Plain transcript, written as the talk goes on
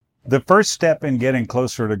The first step in getting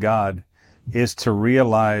closer to God is to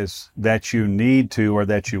realize that you need to or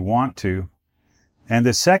that you want to. And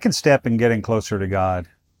the second step in getting closer to God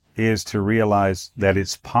is to realize that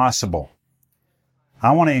it's possible.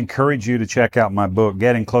 I want to encourage you to check out my book,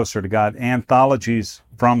 Getting Closer to God, Anthologies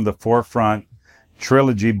from the Forefront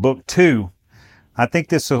Trilogy, Book 2. I think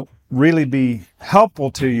this will really be helpful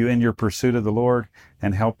to you in your pursuit of the Lord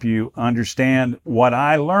and help you understand what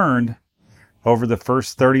I learned over the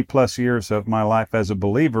first 30 plus years of my life as a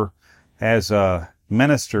believer, as a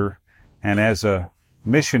minister, and as a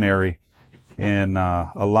missionary in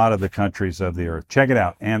a lot of the countries of the earth. Check it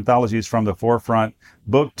out. Anthologies from the Forefront,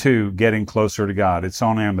 Book 2, Getting Closer to God. It's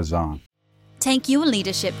on Amazon. Take your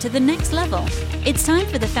leadership to the next level. It's time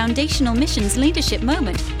for the Foundational Missions Leadership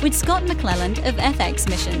Moment with Scott McClelland of FX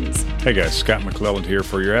Missions. Hey guys, Scott McClelland here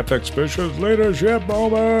for your FX Missions Leadership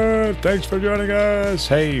Moment. Thanks for joining us.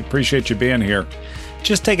 Hey, appreciate you being here.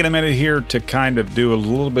 Just taking a minute here to kind of do a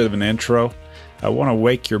little bit of an intro. I want to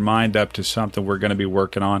wake your mind up to something we're going to be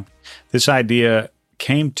working on. This idea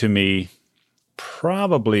came to me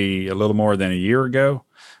probably a little more than a year ago,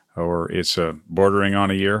 or it's bordering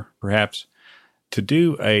on a year, perhaps, to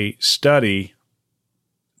do a study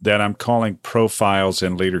that I'm calling Profiles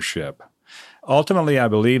in Leadership. Ultimately, I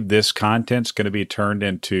believe this content's going to be turned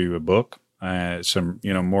into a book,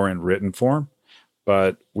 more in written form.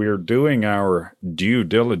 But we're doing our due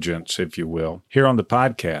diligence, if you will, here on the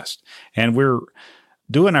podcast. And we're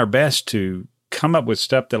doing our best to come up with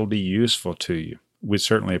stuff that'll be useful to you. We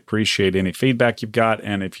certainly appreciate any feedback you've got.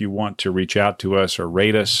 And if you want to reach out to us or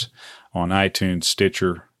rate us on iTunes,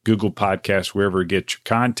 Stitcher, Google Podcasts, wherever you get your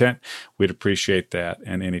content, we'd appreciate that.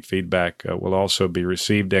 And any feedback will also be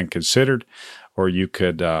received and considered. Or you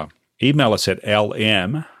could email us at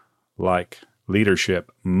LM, like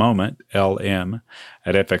Leadership Moment, LM,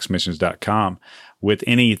 at fxmissions.com with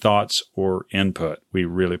any thoughts or input. We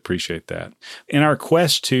really appreciate that. In our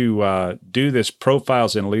quest to do this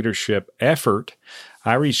Profiles in Leadership effort,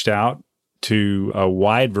 I reached out to a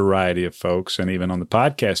wide variety of folks, and even on the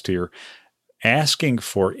podcast here, asking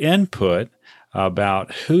for input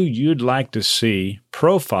about who you'd like to see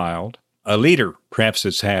profiled, a leader perhaps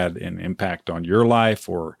that's had an impact on your life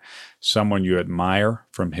or someone you admire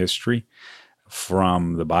from history,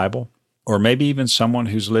 from the Bible, or maybe even someone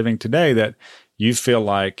who's living today that you feel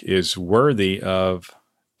like is worthy of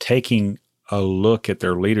taking a look at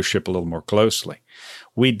their leadership a little more closely.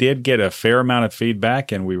 We did get a fair amount of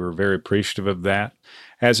feedback, and we were very appreciative of that.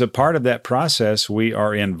 As a part of that process, we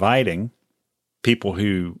are inviting people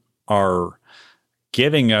who are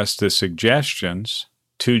giving us the suggestions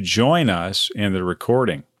to join us in the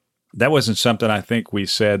recording. That wasn't something I think we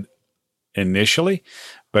said initially,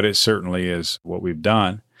 but it certainly is what we've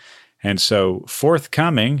done. And so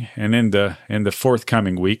forthcoming, and in the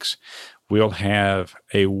forthcoming weeks, we'll have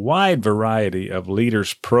a wide variety of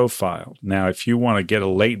leaders profiled. Now, if you want to get a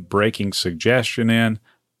late breaking suggestion in,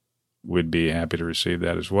 we'd be happy to receive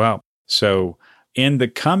that as well. So in the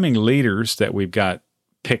coming leaders that we've got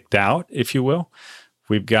picked out, if you will,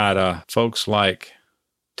 we've got folks like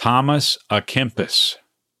Thomas à Kempis.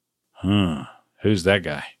 Who's that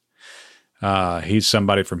guy? He's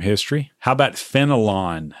somebody from history. How about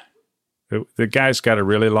Fenelon? The guy's got a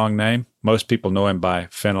really long name. Most people know him by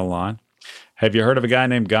Fenelon. Have you heard of a guy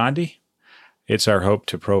named Gandhi? It's our hope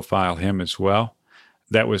to profile him as well.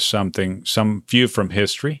 That was some few from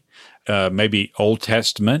history. Maybe Old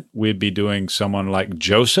Testament, we'd be doing someone like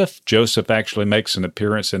Joseph. Joseph actually makes an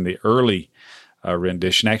appearance in the early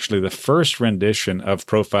rendition. Actually, the first rendition of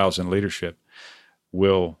Profiles in Leadership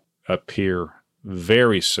will appear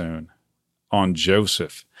very soon on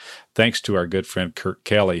Joseph, thanks to our good friend Kurt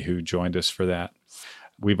Kelly, who joined us for that.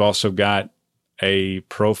 We've also got a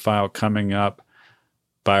profile coming up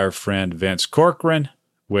by our friend Vince Corcoran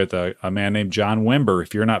with a man named John Wimber.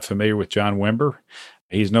 If you're not familiar with John Wimber,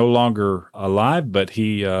 he's no longer alive, but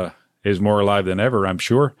he is more alive than ever, I'm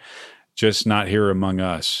sure, just not here among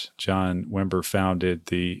us. John Wimber founded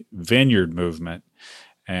the Vineyard Movement,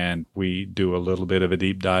 and we do a little bit of a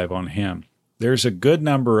deep dive on him. There's a good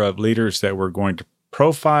number of leaders that we're going to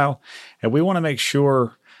profile, and we want to make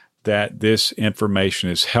sure that this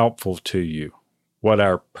information is helpful to you. What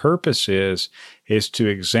our purpose is to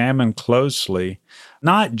examine closely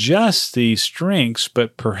not just the strengths,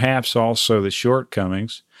 but perhaps also the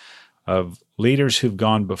shortcomings of leaders who've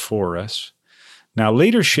gone before us. Now,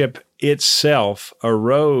 leadership itself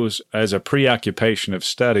arose as a preoccupation of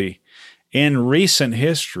study in recent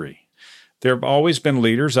history. There have always been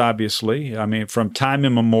leaders, obviously. I mean, from time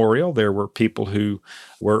immemorial, there were people who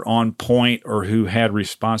were on point or who had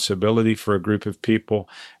responsibility for a group of people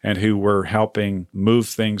and who were helping move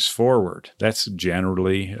things forward. That's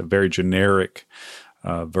generally a very generic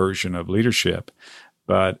version of leadership.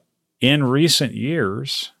 But in recent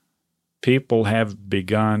years, people have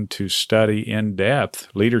begun to study in depth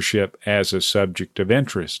leadership as a subject of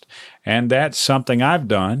interest. And that's something I've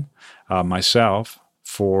done myself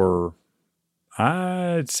for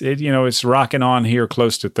it's rocking on here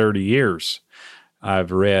close to 30 years.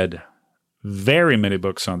 I've read very many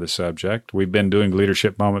books on the subject. We've been doing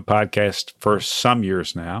Leadership Moment podcast for some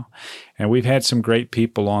years now, and we've had some great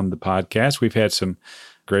people on the podcast. We've had some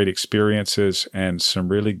great experiences and some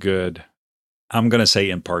really good, I'm going to say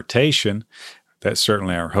impartation. That's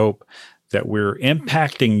certainly our hope, that we're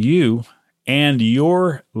impacting you and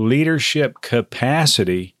your leadership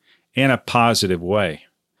capacity in a positive way.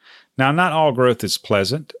 Now, not all growth is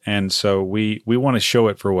pleasant, and so we want to show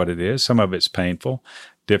it for what it is. Some of it's painful,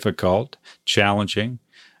 difficult, challenging,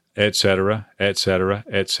 et cetera, et cetera,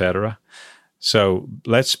 et cetera. So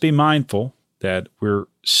let's be mindful that we're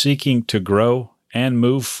seeking to grow and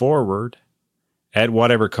move forward at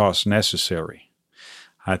whatever cost necessary.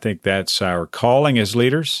 I think that's our calling as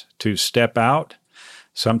leaders, to step out,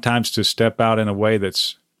 sometimes to step out in a way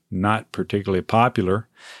that's not particularly popular,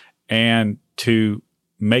 and to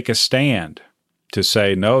make a stand, to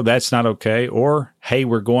say, no, that's not okay, or, hey,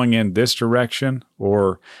 we're going in this direction,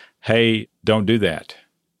 or, hey, don't do that.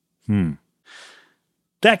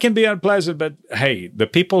 That can be unpleasant, but hey, the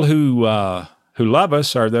people who love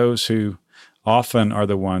us are those who often are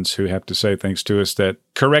the ones who have to say things to us that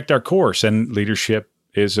correct our course, and leadership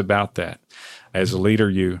is about that. As a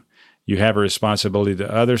leader, you have a responsibility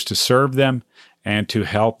to others to serve them and to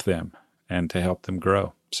help them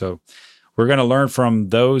grow. So we're going to learn from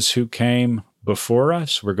those who came before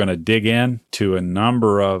us. We're going to dig in to a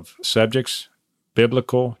number of subjects,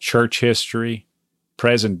 biblical, church history,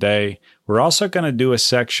 present day. We're also going to do a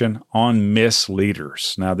section on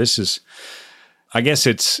misleaders. Now, this is, I guess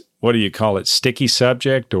it's, what do you call it, sticky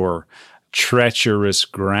subject or treacherous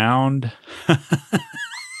ground?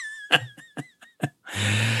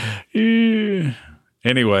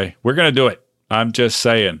 Anyway, we're going to do it. I'm just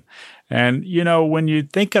saying. And, when you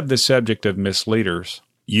think of the subject of misleaders,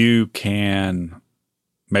 you can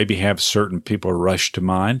maybe have certain people rush to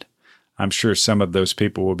mind. I'm sure some of those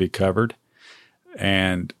people will be covered.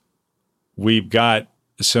 And we've got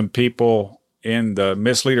some people in the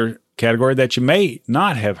misleader category that you may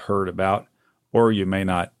not have heard about or you may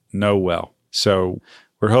not know well. So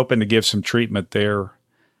we're hoping to give some treatment there.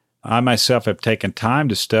 I myself have taken time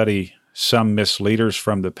to study some misleaders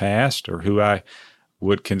from the past, or who I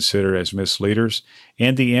would consider as misleaders,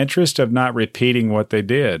 in the interest of not repeating what they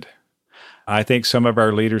did. I think some of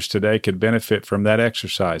our leaders today could benefit from that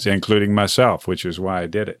exercise, including myself, which is why I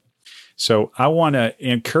did it. So I want to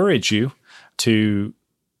encourage you to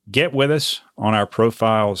get with us on our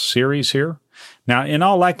profile series here. Now, in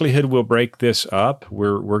all likelihood, we'll break this up.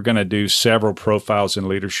 We're going to do several profiles in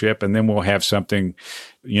leadership, and then we'll have something,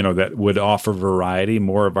 that would offer variety,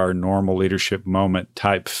 more of our normal leadership moment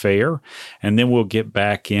type fare. And then we'll get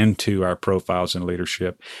back into our profiles in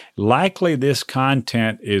leadership. Likely, this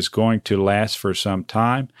content is going to last for some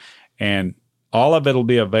time, and all of it will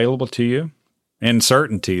be available to you. In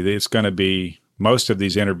certainty, it's going to be, most of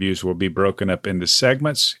these interviews will be broken up into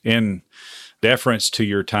segments in deference to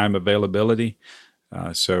your time availability.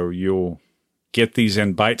 So you'll get these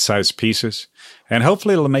in bite-sized pieces, and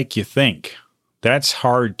hopefully it'll make you think. That's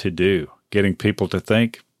hard to do, getting people to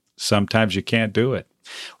think. Sometimes you can't do it.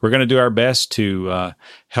 We're going to do our best to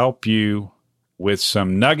help you with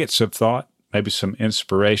some nuggets of thought, maybe some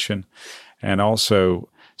inspiration, and also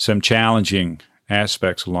some challenging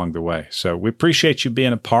aspects along the way. So we appreciate you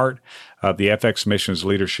being a part of the FX Missions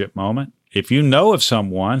Leadership Moment. If you know of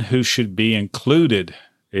someone who should be included,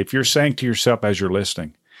 if you're saying to yourself as you're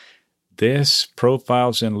listening, this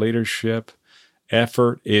Profiles in Leadership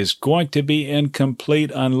effort is going to be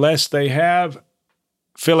incomplete unless they have,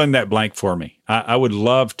 fill in that blank for me. I would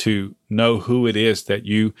love to know who it is that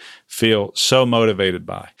you feel so motivated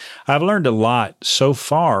by. I've learned a lot so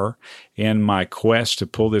far in my quest to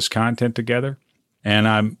pull this content together, and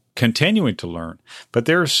I'm continuing to learn. But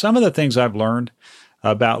there are some of the things I've learned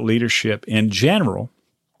about leadership in general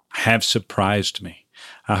have surprised me.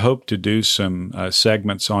 I hope to do some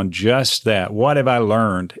segments on just that. What have I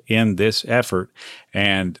learned in this effort,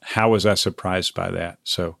 and how was I surprised by that?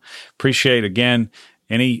 So appreciate, again,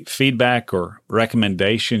 any feedback or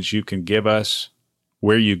recommendations you can give us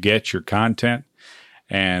where you get your content.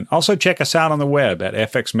 And also check us out on the web at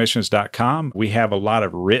fxmissions.com. We have a lot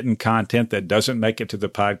of written content that doesn't make it to the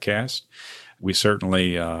podcast. We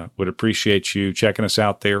certainly would appreciate you checking us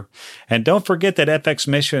out there. And don't forget that FX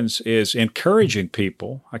Missions is encouraging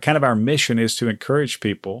people. Kind of our mission is to encourage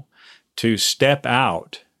people to step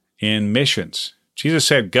out in missions. Jesus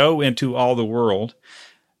said, go into all the world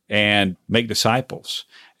and make disciples.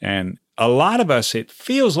 And a lot of us, it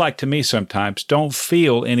feels like to me sometimes, don't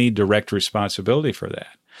feel any direct responsibility for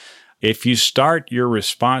that. If you start your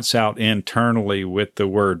response out internally with the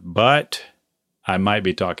word but, I might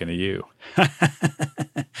be talking to you.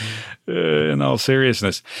 In all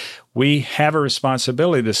seriousness, we have a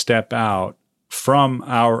responsibility to step out from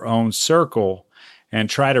our own circle and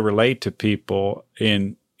try to relate to people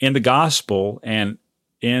in the gospel and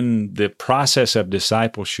in the process of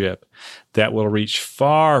discipleship that will reach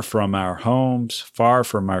far from our homes, far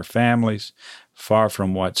from our families, far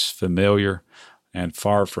from what's familiar, and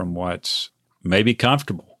far from what's maybe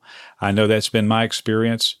comfortable. I know that's been my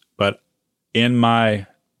experience, but in my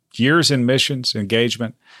years in missions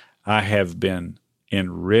engagement, I have been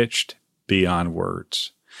enriched beyond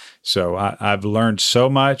words. So I've learned so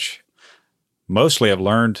much. Mostly I've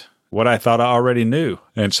learned what I thought I already knew,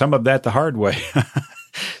 and some of that the hard way.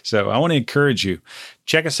 So I want to encourage you.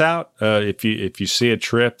 Check us out. If you see a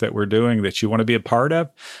trip that we're doing that you want to be a part of,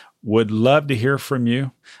 would love to hear from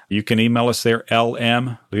you. You can email us there,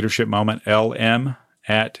 LM, Leadership Moment, LM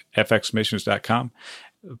at fxmissions.com.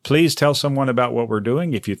 Please tell someone about what we're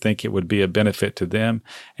doing if you think it would be a benefit to them.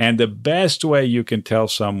 And the best way you can tell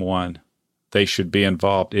someone they should be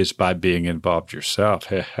involved is by being involved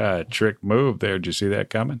yourself. Trick move there. Did you see that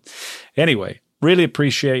coming? Anyway, really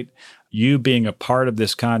appreciate you being a part of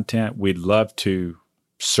this content. We'd love to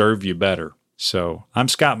serve you better. So I'm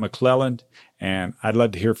Scott McClelland, and I'd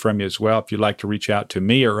love to hear from you as well. If you'd like to reach out to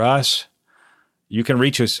me or us, you can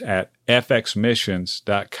reach us at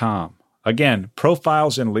fxmissions.com. Again,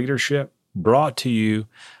 Profiles in Leadership brought to you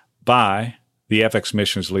by the FX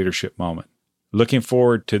Missions Leadership Moment. Looking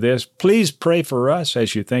forward to this. Please pray for us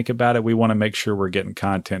as you think about it. We want to make sure we're getting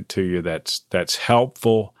content to you that's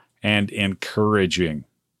helpful and encouraging.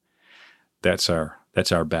 That's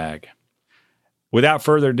our bag. Without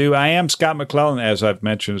further ado, I am Scott McClelland, as I've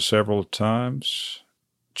mentioned several times.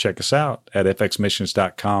 Check us out at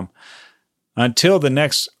fxmissions.com. Until the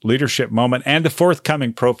next leadership moment and the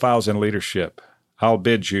forthcoming Profiles in Leadership, I'll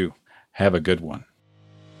bid you have a good one.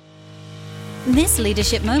 This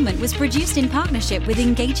leadership moment was produced in partnership with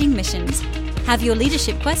Engaging Missions. Have your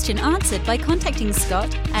leadership question answered by contacting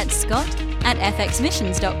Scott at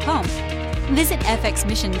fxmissions.com. Visit FX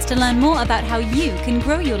Missions to learn more about how you can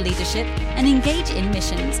grow your leadership and engage in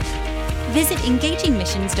missions. Visit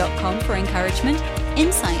engagingmissions.com for encouragement,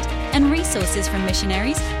 insight, and resources from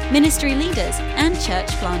missionaries, ministry leaders, and church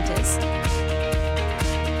planters.